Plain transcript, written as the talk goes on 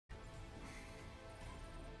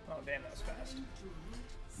damn, that was fast.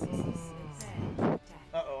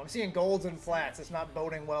 Uh-oh, I'm seeing golds and flats. It's not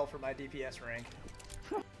boding well for my DPS rank.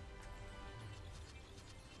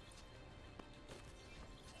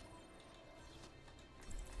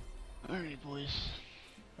 Alright, boys.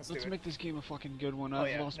 Let's make this game a fucking good one.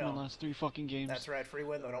 I've lost my last 3 fucking games. That's right, free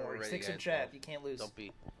win though, don't worry. 6 in chat, you can't lose. Don't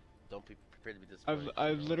be prepared to be disappointed.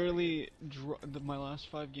 I've literally my last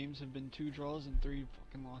 5 games have been 2 draws and 3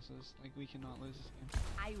 fucking losses. Like, we cannot lose this game.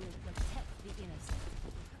 I will protect the innocent.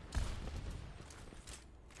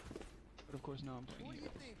 But of course now I'm playing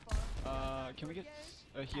healer. Can we get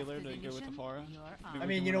a healer to go with the Pharah? I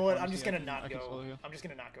mean, you know what? I'm just gonna not go. I'm just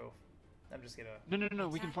gonna not go. I'm just gonna. No.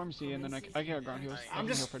 We can farm C and then I get ground heals. I can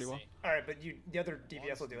heal pretty well. All right, but the other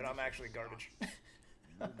DPS will do it. I'm actually garbage.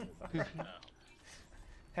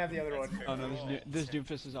 Have the other one. Oh no, this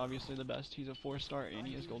Doomfist is obviously the best. He's a 4-star and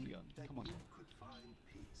he has golden gun. Come on.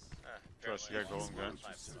 Trust you got golden gun.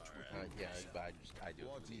 Yeah, but I do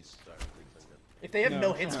it for these. If they have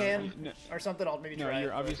no hit scan or something, I'll maybe try. No,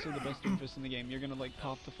 you're obviously the best Doomfist in the game. You're gonna like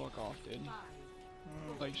pop the fuck off, dude.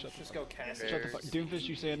 Like, shut just go cast. Shut the fuck. Doomfist,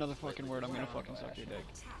 you say another fucking word, I'm gonna fucking suck your dick.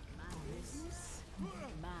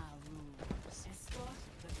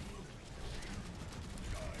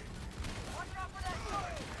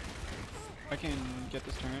 I can get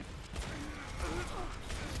this turret.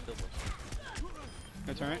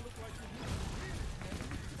 Good turret.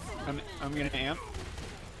 I'm gonna amp.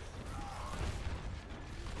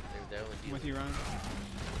 I'm with you, Ryan.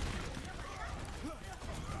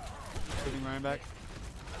 Putting Ryan back.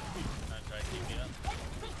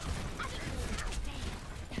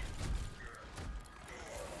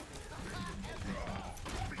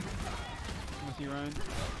 I'm with you, Ryan.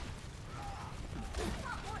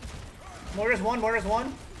 Moira's one. No,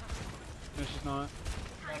 she's not.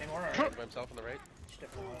 Not anymore. By himself on the right. She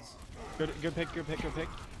definitely was. Good pick.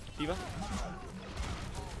 Diva.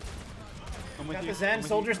 I'm with Got you. the Zen.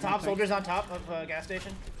 Soldiers top. Soldiers on top of gas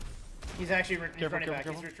station. He's actually running back.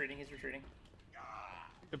 Careful. He's retreating.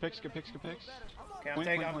 Good picks. Okay, I'm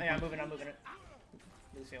moving it.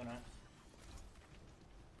 Lucio and I.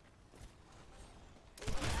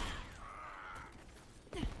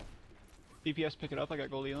 DPS, pick it up. I got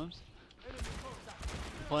gold elims.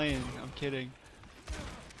 Playing. I'm kidding.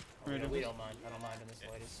 Oh, yeah, we don't mind. I don't mind in the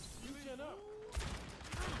slightest.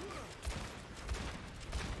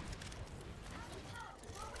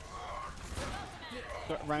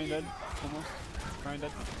 Ryan dead. Almost. Ryan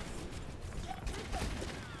dead.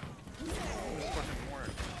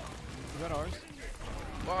 Is that ours?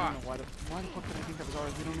 I don't know why the fuck did I think that was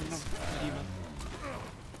ours? We don't even know. Diva.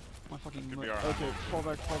 My fucking. Okay, fall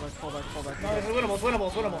back. No, it's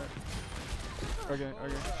winnable. Okay.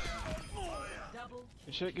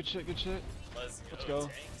 Good shit. Let's go.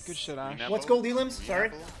 Good shit, Ashe. What's gold elims?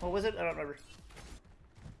 Sorry. What was it? I don't remember.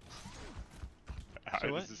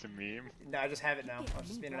 Is this a meme? No, I just have it now. I'm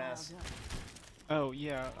just being an ass. Oh,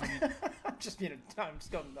 yeah. I mean, I'm just going,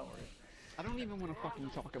 don't worry. I don't even want to fucking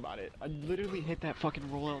talk about it. I literally hit that fucking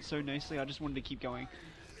rollout so nicely, I just wanted to keep going.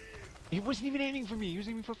 He wasn't even aiming for me, he was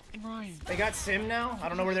aiming for fucking Ryan. They got Sim now. I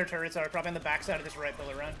don't know where their turrets are. Probably on the backside of this right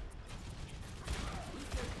pillar run.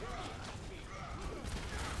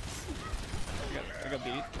 I got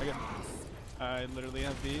beat. I literally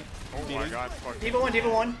have beat. Oh my god, fuck. D.Va 1.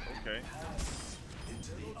 Okay.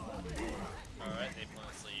 Alright, they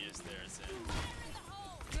mostly used theirs in.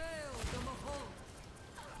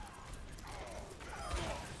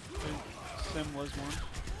 Sim was one.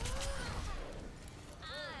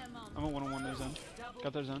 I'm a 1-on-1 their Zen.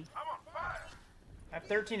 Got their Zen. I have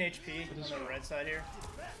 13 HP on the right side here.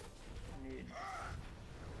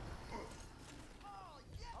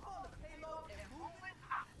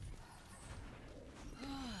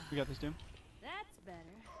 We got this, Doom. That's better.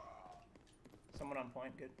 Someone on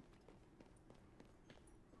point, good.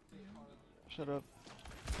 Shut up.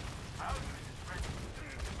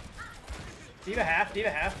 D.Va half.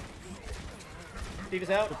 D.Va's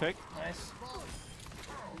out. Good pick. Nice.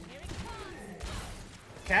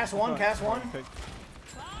 Cast one. Pick.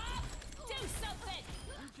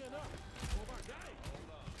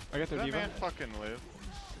 I got their That D.Va. man fucking live.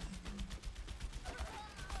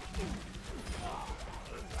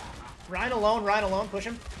 Ryan alone, push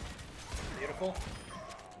him. Beautiful.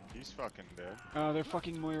 He's fucking dead. They're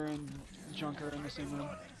fucking Moira and Junker in the same room.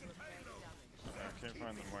 I can't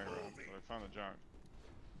find the Moira, but I found the junk.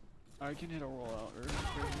 I can hit a rollout.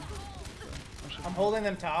 I'm holding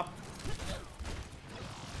them top.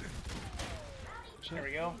 Shit. There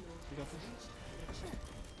we go. We got this.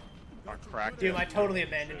 I cracked Dude, it. I totally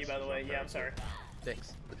abandoned you, by the way. Yeah, I'm sorry.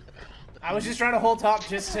 Thanks. I was just trying to hold top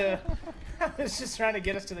just to I was just trying to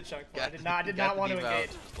get us to the chunk point. I did not want to engage.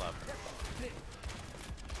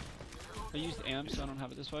 I used amps, so I don't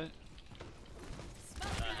have it this fight.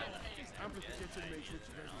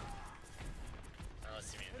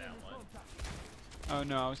 Unless you mean that one. Oh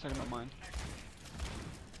no, I was talking about mine.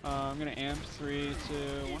 I'm gonna amp 3, 2,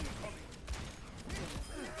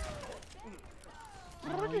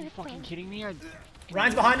 1. Are you fucking kidding me?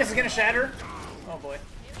 Ryan's behind us is gonna shatter. Oh boy.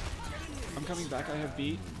 I'm coming back. I have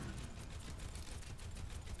beat.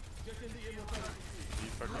 You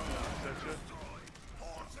fucking that shit?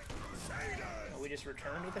 Oh, we just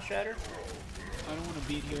returned with a shatter. I don't want to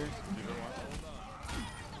beat here. You don't want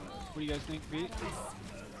What do you guys think? Beat? You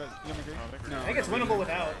gonna agree? No. I think it's winnable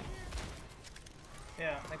without.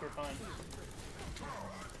 Yeah, I think we're fine.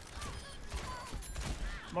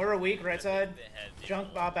 Moira weak, right side.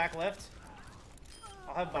 Junk, Bob back left.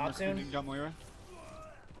 I'll have Bob soon. Got Moira.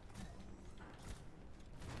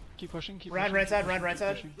 Keep pushing, keep Ryan pushing. right side, Ryan right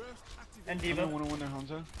side. Pushing. And I'm Diva. gonna 1-on-1 there,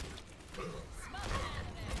 Hanzo.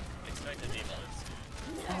 Expect a defense.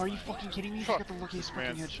 Oh, are you fucking kidding me? He got the luckiest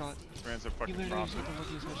fucking headshot. This man's a He fucking literally just prophet. got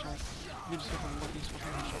the luckiest headshot. He just got the luckiest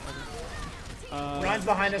fucking headshot ever. Ryan's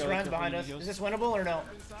behind us, go, Ryan's go, behind go, us. heals. Is this winnable or no?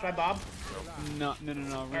 Try Bob? No.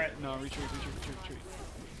 Alright. No, retreat.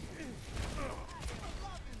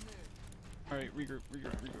 Alright, regroup.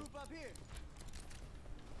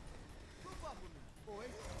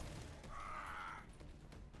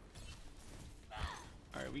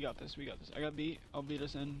 Alright, we got this. I got beat. I'll beat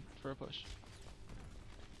us in for a push.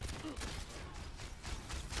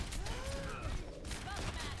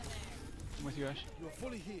 I'm with you, Ashe. You are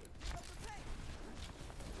fully here.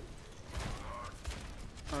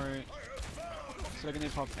 Alright. Second they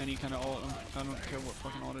pop any kind of ult, I don't care what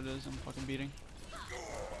fucking ult it is, I'm fucking beating.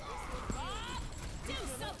 Do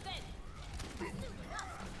something.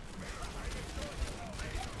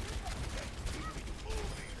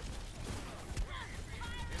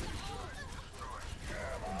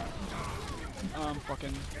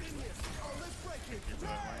 Fucking.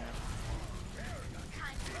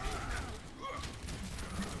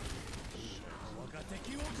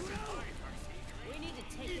 We need to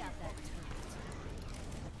take out that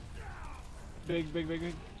turret.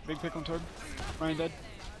 Big pick on Torb. Ryan dead.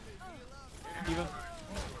 Diva.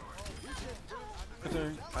 Right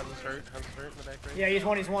there. How's hurt in the back right? Yeah, he's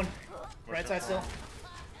one. Right side still.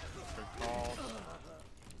 Good call.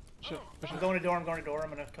 Shit. I'm going to door. I'm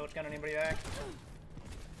gonna coach gun anybody back.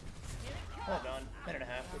 Well done. Minute and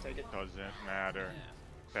a half. We'll take it. Doesn't matter.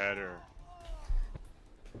 Better.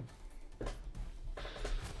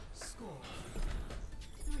 Score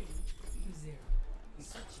 3-0.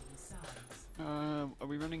 Switching sides. Are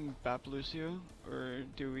we running Bap Lucio, or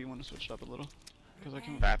do we want to switch it up a little? Because I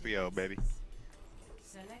can. Papio, baby.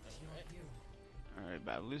 Select your hero. Alright,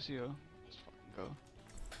 Bap Lucio. Let's fucking go.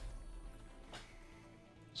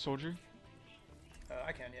 Soldier?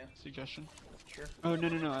 I can, yeah. Suggestion? Sure. Oh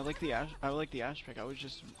no! I like the Ashe pick. I was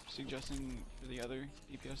just suggesting the other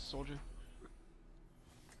DPS soldier.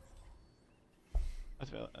 I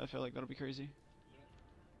feel like that'll be crazy.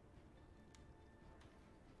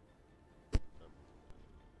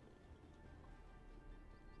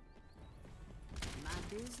 My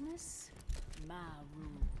business, my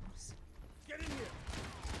rules. Get in here.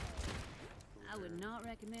 I would not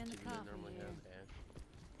recommend the Do you coffee normally here.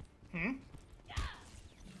 have Ashe?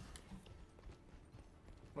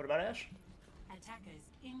 What about Ashe? Attackers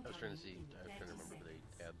I was trying incoming to see. in I was trying to 30 remember who seconds.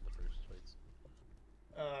 they had the first fights.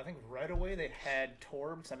 I think right away they had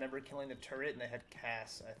Torb, because I remember killing the turret, and they had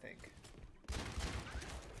Cass, I think. That's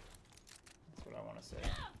what I want to say.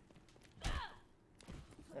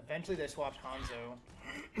 Eventually they swapped Hanzo.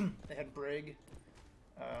 They had Brig,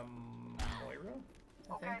 Moira,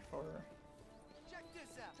 I think, for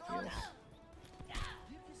heals.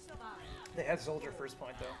 They had Soldier first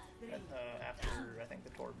point though, after I think the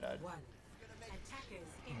Torb died. 1. Attackers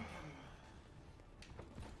incoming.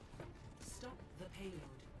 Stop the payload.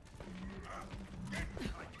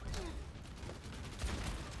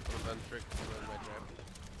 Hold on, trick. Hold on, my trap.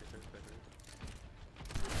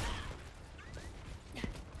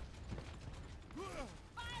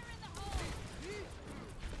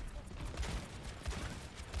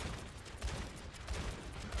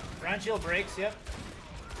 Ryan shield breaks, yep.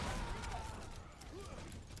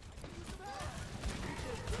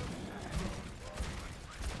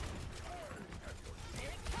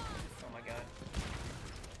 Oh my god.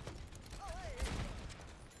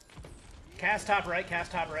 Cast top right,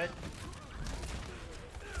 cast top right.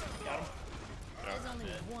 Got him. There's only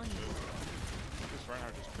one. This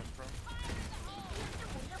Reinhardt just pinned from.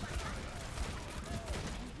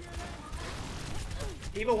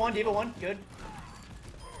 Diva 1, Diva 1, good.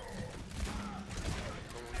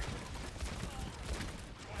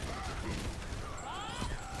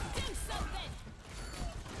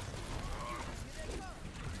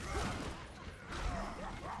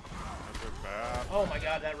 Oh my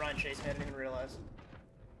god, that run chase me, I didn't even realize.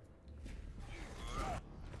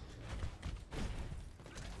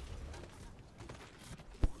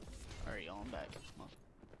 Alright, y'all, I'm back.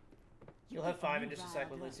 You'll have 5 in just a sec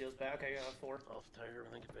when Lucio's back. Okay, you'll have 4. Off tire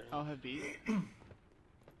when I get back. I'll have beat.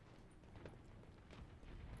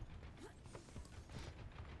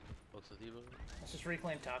 What's the Diva? Let's just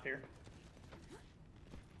reclaim top here.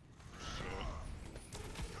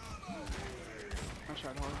 I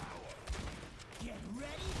tried hard.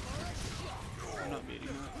 I'm not beating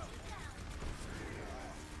that.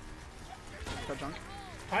 Got junk.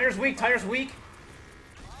 Tire's weak, Tire's weak.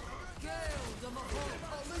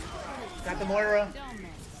 Got the Moira.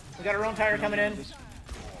 We got our own Tire coming in. You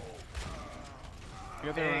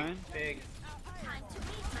got the Ryan? Big.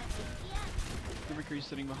 The McCree's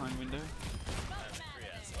sitting behind window.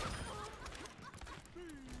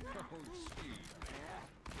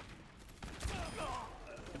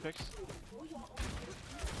 Picks.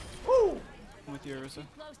 Woo! I'm with you, Arissa.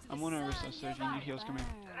 I'm on Arissa, so if you need heals, come here.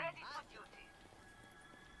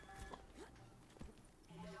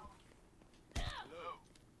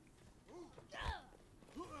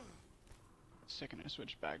 Second I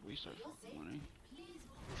switch back, we start winning.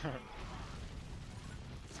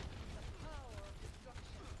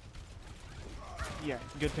 Yeah,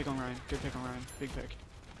 good pick on Ryan. Good pick on Ryan. Big pick.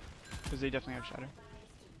 Because they definitely have Shatter.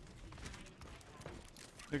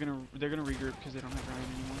 They're gonna regroup because they don't have Ryan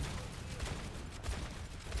anymore.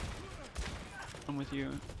 I'm with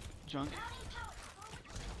you, Junk.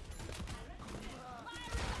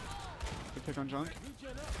 Good pick on Junk.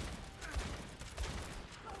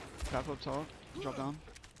 Tap up top. Drop down.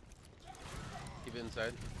 Keep it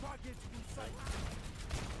inside.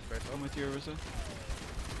 I'm with you, Arissa.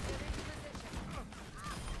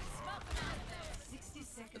 60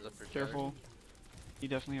 seconds. Up for Careful. He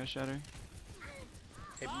definitely has Shatter.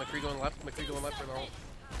 Hey, McCree going left. McCree going left for the whole.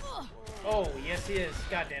 Oh, yes he is.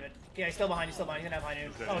 God damn it. Yeah, he's still behind, he's still behind. He's gonna have high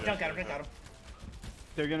noon. Oh, Junk got him, Junk got him.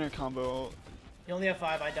 They're gonna combo. You only have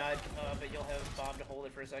 5, I died, but you'll have Bob to hold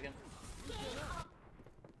it for a second.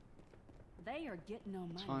 They are getting on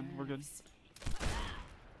my It's fine, we're good. nerves.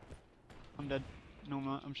 I'm dead. No, I'm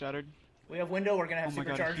not. I'm shattered. We have window, we're gonna have Oh my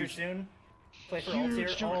God, superchargers huge- soon. Play for ults here.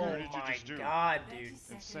 huge Oh What did you my just do? god, dude.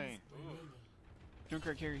 Insane.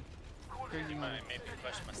 Junkrat carry. Carry you I mine. made me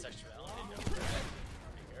question my sexuality. Don't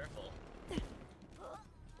be careful. Oh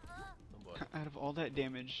boy. Out of all that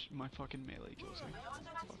damage, my fucking melee kills her.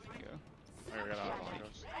 Let's fucking go. I got out of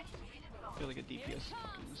Lagos. I feel like a DPS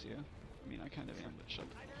fucking Lucio. I mean, I kind of am, but shut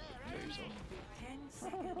kill yourself. 10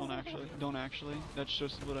 seconds. Don't actually. Don't actually. That's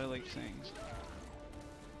just what I like saying.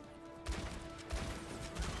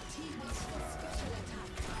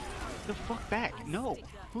 The fuck back? No!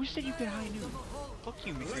 Who said you could high noon? Fuck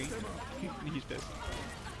you, McCree. He's pissed.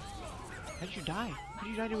 How did you die? How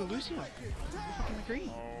did you die to a Lucio? You're fucking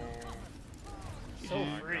McCree. So Oh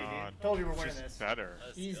my free, God. dude. Told you we're winning Just this. better.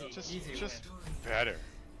 Easy, Just easy win. better.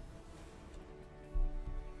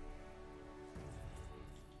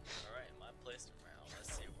 Alright, my place around.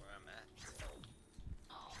 Let's see where I'm at.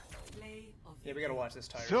 Play of Yeah, we gotta watch this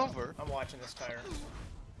Tire. Silver? I'm watching this Tire.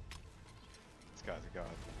 This guy's a god.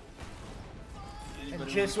 And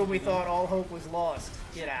just when we thought all hope was lost,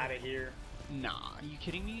 get out of here. Nah, are you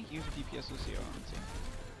kidding me? You have a DPS Lucio on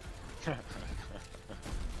team.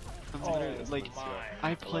 I'm Oh literally, like, my.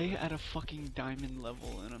 I play at a fucking diamond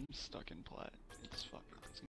level and I'm stuck in plat. It's fucked.